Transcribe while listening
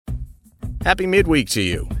Happy midweek to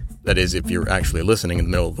you. That is, if you're actually listening in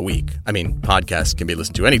the middle of the week. I mean, podcasts can be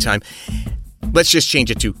listened to anytime. Let's just change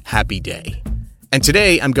it to happy day. And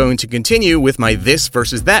today I'm going to continue with my this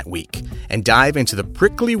versus that week and dive into the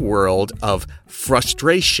prickly world of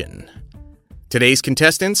frustration. Today's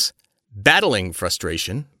contestants, battling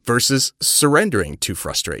frustration versus surrendering to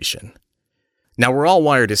frustration. Now, we're all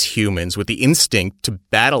wired as humans with the instinct to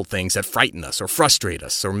battle things that frighten us or frustrate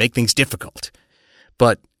us or make things difficult.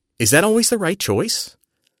 But is that always the right choice?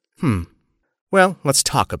 Well, let's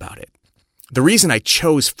talk about it. The reason I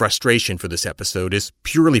chose frustration for this episode is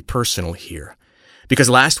purely personal here. Because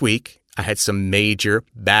last week, I had some major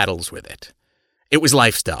battles with it. It was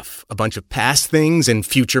life stuff, a bunch of past things and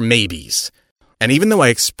future maybes. And even though I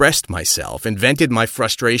expressed myself and vented my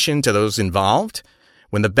frustration to those involved,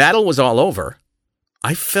 when the battle was all over,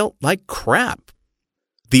 I felt like crap.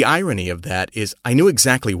 The irony of that is I knew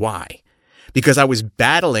exactly why. Because I was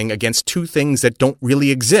battling against two things that don't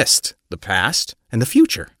really exist, the past and the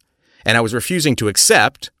future. And I was refusing to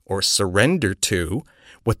accept or surrender to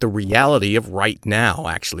what the reality of right now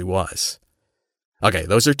actually was. Okay,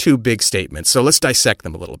 those are two big statements, so let's dissect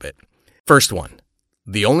them a little bit. First one,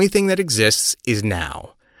 the only thing that exists is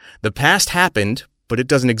now. The past happened, but it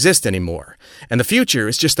doesn't exist anymore. And the future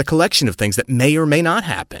is just a collection of things that may or may not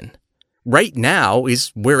happen. Right now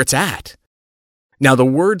is where it's at. Now, the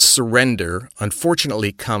word surrender,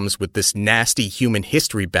 unfortunately, comes with this nasty human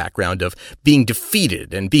history background of being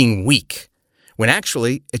defeated and being weak, when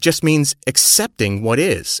actually it just means accepting what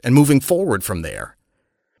is and moving forward from there.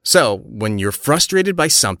 So, when you're frustrated by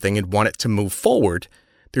something and want it to move forward,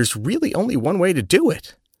 there's really only one way to do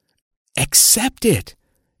it. Accept it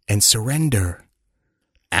and surrender.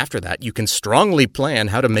 After that, you can strongly plan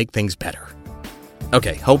how to make things better.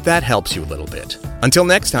 Okay, hope that helps you a little bit. Until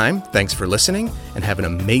next time, thanks for listening and have an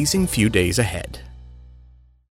amazing few days ahead.